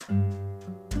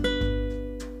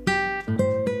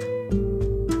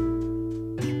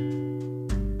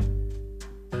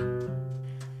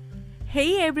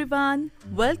Hey everyone,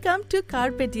 welcome to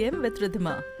Carpe Diem with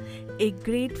Ridhima. A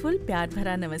grateful प्यार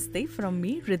भरा नमस्ते from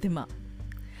me, Ridhima.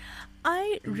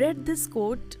 I read this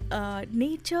quote,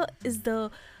 nature is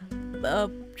the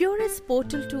purest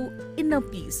portal to inner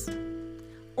peace.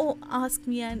 Oh, ask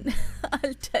me and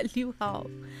I'll tell you how.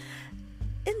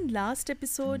 In last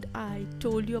episode, I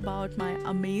told you about my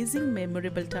amazing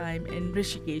memorable time in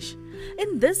Rishikesh.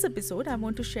 In this episode, I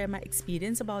want to share my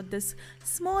experience about this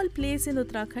small place in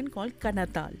Uttarakhand called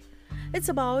Kanatal. It's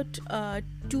about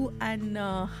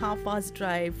 2.5 hours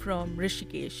drive from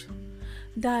Rishikesh.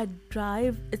 That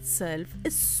drive itself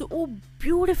is so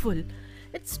beautiful.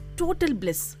 It's total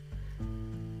bliss.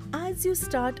 As you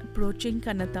start approaching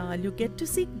Kanatal, you get to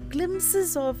see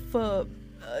glimpses of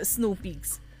snow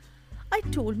peaks. I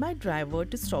told my driver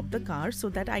to stop the car so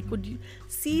that I could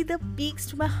see the peaks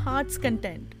to my heart's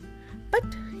content. But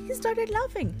he started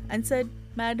laughing and said,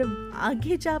 "Madam,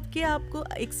 आगे जाके आपको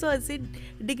 180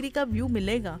 degree का view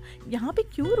मिलेगा. यहाँ पे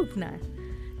क्यों रुकना है?"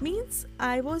 Means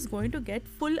I was going to get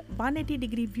full 180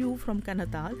 degree view from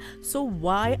Kanatal. So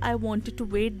why I wanted to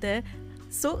wait there?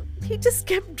 So he just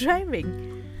kept driving.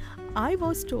 I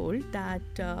was told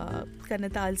that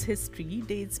Kanatal's history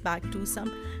dates back to some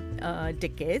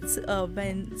decades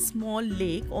when small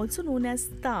lake, also known as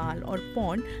tal or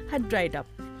pond, had dried up.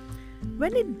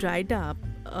 When it dried up,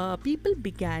 people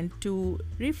began to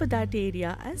refer that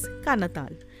area as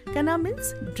Kanatal. Kana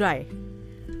means dry.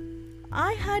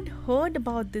 I had heard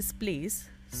about this place,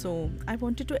 so I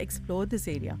wanted to explore this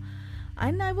area.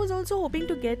 And I was also hoping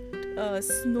to get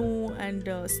snow and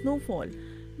snowfall,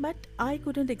 but I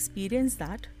couldn't experience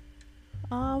that.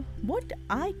 What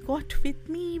I got with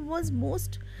me was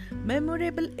most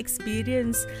memorable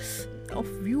experience of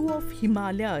view of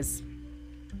Himalayas,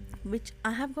 which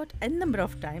I have got a number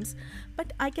of times,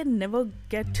 but I can never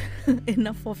get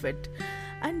enough of it.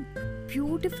 And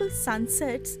beautiful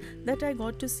sunsets that I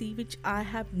got to see, which I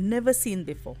have never seen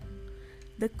before.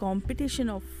 The combination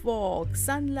of fog,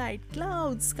 sunlight,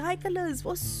 clouds, sky colors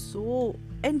was so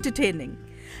entertaining.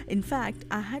 In fact,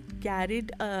 I had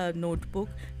carried a notebook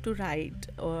to write,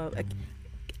 a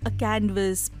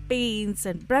canvas, paints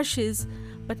and brushes,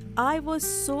 but I was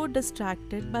so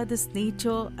distracted by this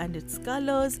nature and its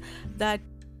colors that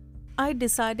I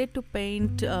decided to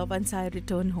paint once I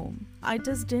returned home. I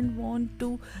just didn't want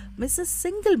to miss a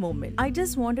single moment. I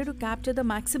just wanted to capture the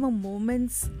maximum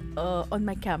moments on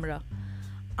my camera.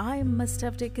 I must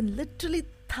have taken literally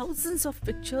thousands of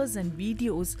pictures and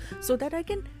videos so that I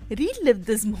can relive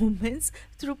these moments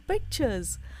through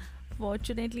pictures.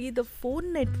 Fortunately, the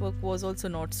phone network was also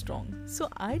not strong, so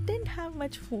I didn't have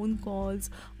much phone calls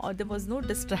or there was no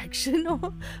distraction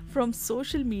from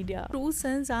social media. In true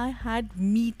sense, I had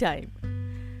me time.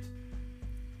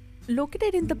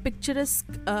 Located in the picturesque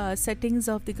settings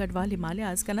of the Gadwal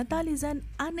Himalayas, Kanatal is an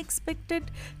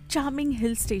unexpected, charming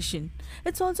hill station.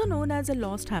 It's also known as a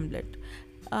lost hamlet.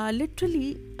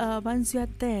 Literally, once you are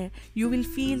there, you will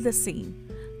feel the same.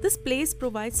 This place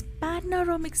provides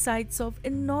panoramic sights of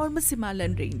enormous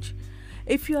Himalayan range.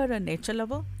 If you are a nature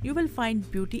lover, you will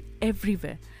find beauty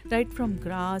everywhere, right from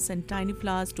grass and tiny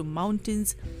flowers to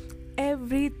mountains.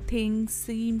 Everything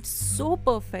seemed so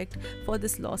perfect for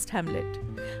this lost hamlet.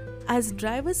 As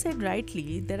driver said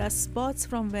rightly, there are spots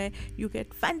from where you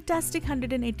get fantastic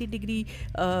 180 degree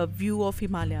view of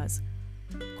Himalayas.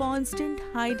 Constant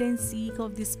hide and seek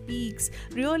of these peaks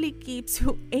really keeps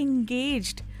you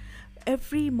engaged.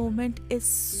 Every moment is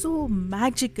so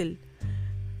magical,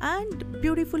 and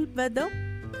beautiful weather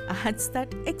adds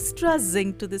that extra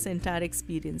zing to this entire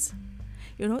experience.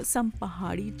 You know, some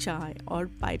pahadi chai or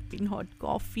piping hot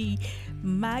coffee,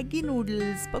 Maggi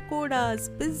noodles, pakoras,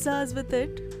 pizzas with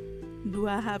it. Do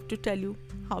I have to tell you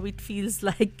how it feels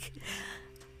like?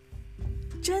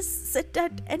 Just sit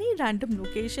at any random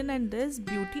location and there's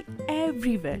beauty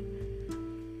everywhere.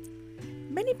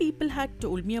 Many people had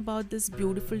told me about this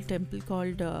beautiful temple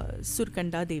called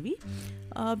Surkanda Devi.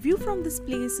 View from this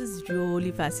place is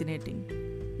really fascinating.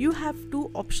 You have two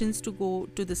options to go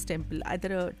to this temple,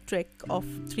 either a trek of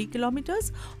 3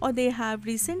 kilometers or they have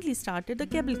recently started a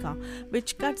cable car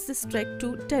which cuts this trek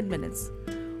to 10 minutes.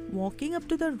 Walking up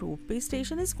to the ropeway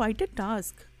station is quite a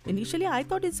task. Initially, I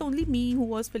thought it's only me who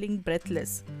was feeling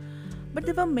breathless. But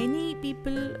there were many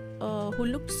people who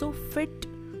looked so fit,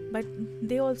 but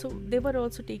they were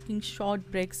also taking short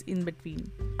breaks in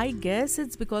between. I guess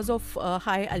it's because of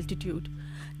high altitude.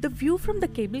 The view from the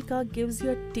cable car gives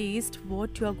you a taste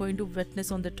what you are going to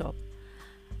witness on the top.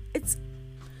 It's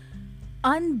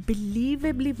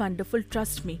unbelievably wonderful,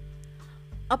 trust me.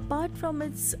 Apart from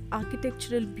its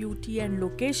architectural beauty and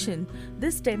location,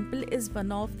 this temple is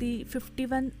one of the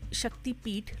 51 Shakti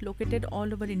Peeth located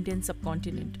all over Indian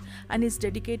subcontinent and is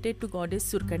dedicated to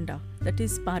goddess Surkanda, that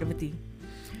is Parvati.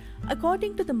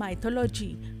 According to the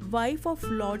mythology, wife of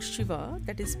Lord Shiva,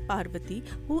 that is Parvati,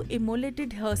 who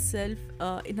immolated herself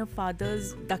in her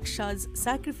father's Daksha's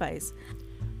sacrifice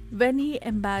when he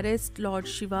embarrassed Lord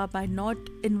Shiva by not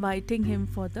inviting him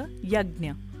for the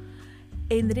yajna.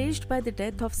 Enraged by the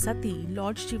death of Sati,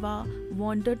 Lord Shiva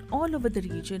wandered all over the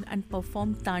region and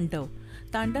performed Tandav.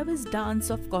 Tandav is dance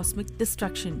of cosmic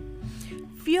destruction.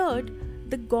 Feared,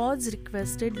 the gods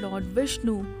requested Lord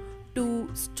Vishnu to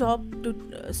stop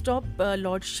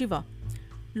Lord Shiva.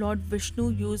 Lord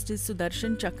Vishnu used his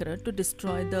Sudarshan Chakra to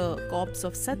destroy the corpse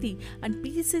of Sati, and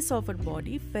pieces of her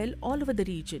body fell all over the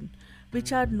region,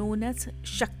 which are known as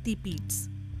Shakti Peeths.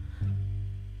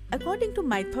 According to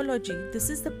mythology, this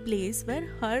is the place where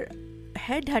her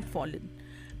head had fallen,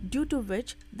 due to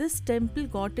which this temple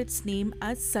got its name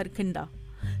as Sarkanda.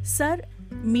 Sar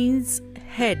means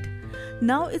head.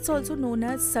 Now it's also known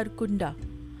as Sarkunda.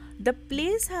 The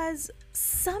place has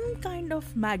some kind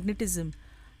of magnetism.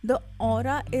 The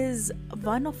aura is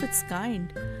one of its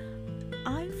kind.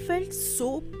 I felt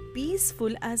so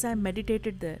peaceful as I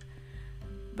meditated there.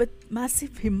 With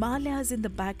massive Himalayas in the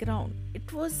background,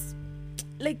 it was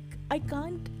like I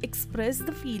can't express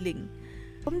the feeling.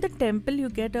 From the temple, you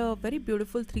get a very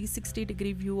beautiful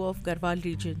 360-degree view of Garhwal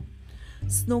region.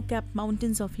 Snow-capped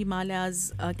mountains of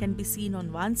Himalayas can be seen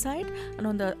on one side, and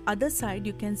on the other side,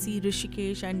 you can see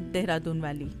Rishikesh and Dehradun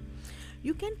Valley.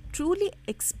 You can truly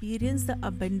experience the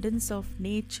abundance of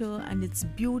nature and its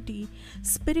beauty,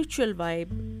 spiritual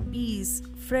vibe, peace,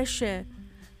 fresh air.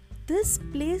 This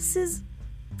place is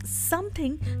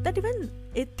something that even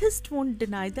atheists won't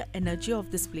deny the energy of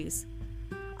this place.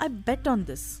 I bet on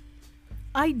this.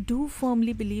 I do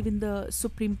firmly believe in the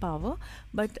supreme power,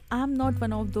 but I'm not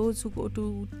one of those who go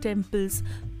to temples,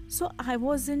 so I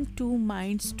was in two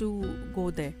minds to go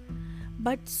there.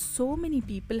 But so many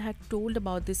people had told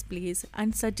about this place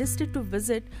and suggested to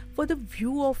visit for the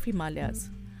view of Himalayas.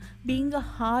 Being a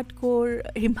hardcore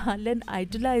Himalayan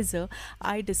idolizer,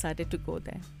 I decided to go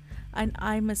there. And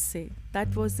I must say,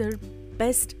 that was the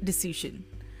best decision.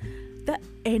 The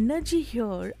energy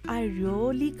here, I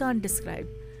really can't describe.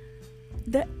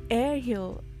 The air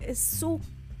here is so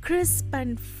crisp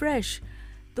and fresh.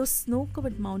 Those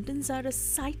snow-covered mountains are a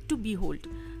sight to behold.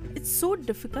 It's so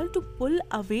difficult to pull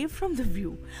away from the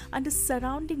view, and the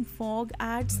surrounding fog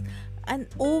adds an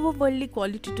overworldly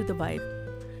quality to the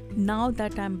vibe. Now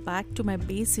that I'm back to my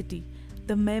base city,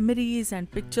 the memories and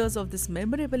pictures of this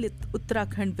memorable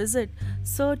Uttarakhand visit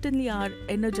certainly are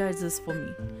energizers for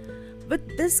me.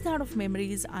 With this kind of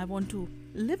memories, I want to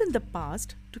live in the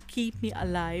past to keep me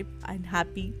alive and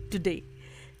happy today.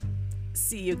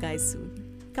 See you guys soon.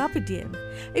 Carpe diem.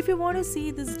 If you want to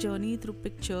see this journey through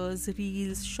pictures,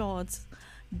 reels, shorts,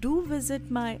 do visit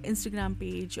my Instagram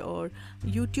page or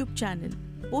YouTube channel,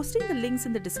 posting the links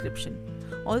in the description.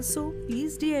 Also,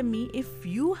 please DM me if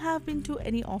you have been to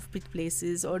any offbeat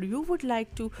places or you would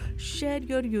like to share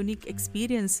your unique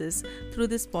experiences through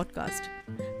this podcast.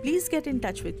 Please get in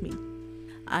touch with me.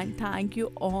 And thank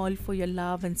you all for your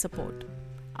love and support.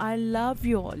 I love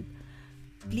you all.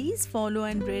 Please follow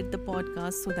and rate the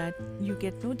podcast so that you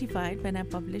get notified when I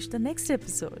publish the next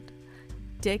episode.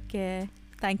 Take care.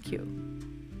 Thank you.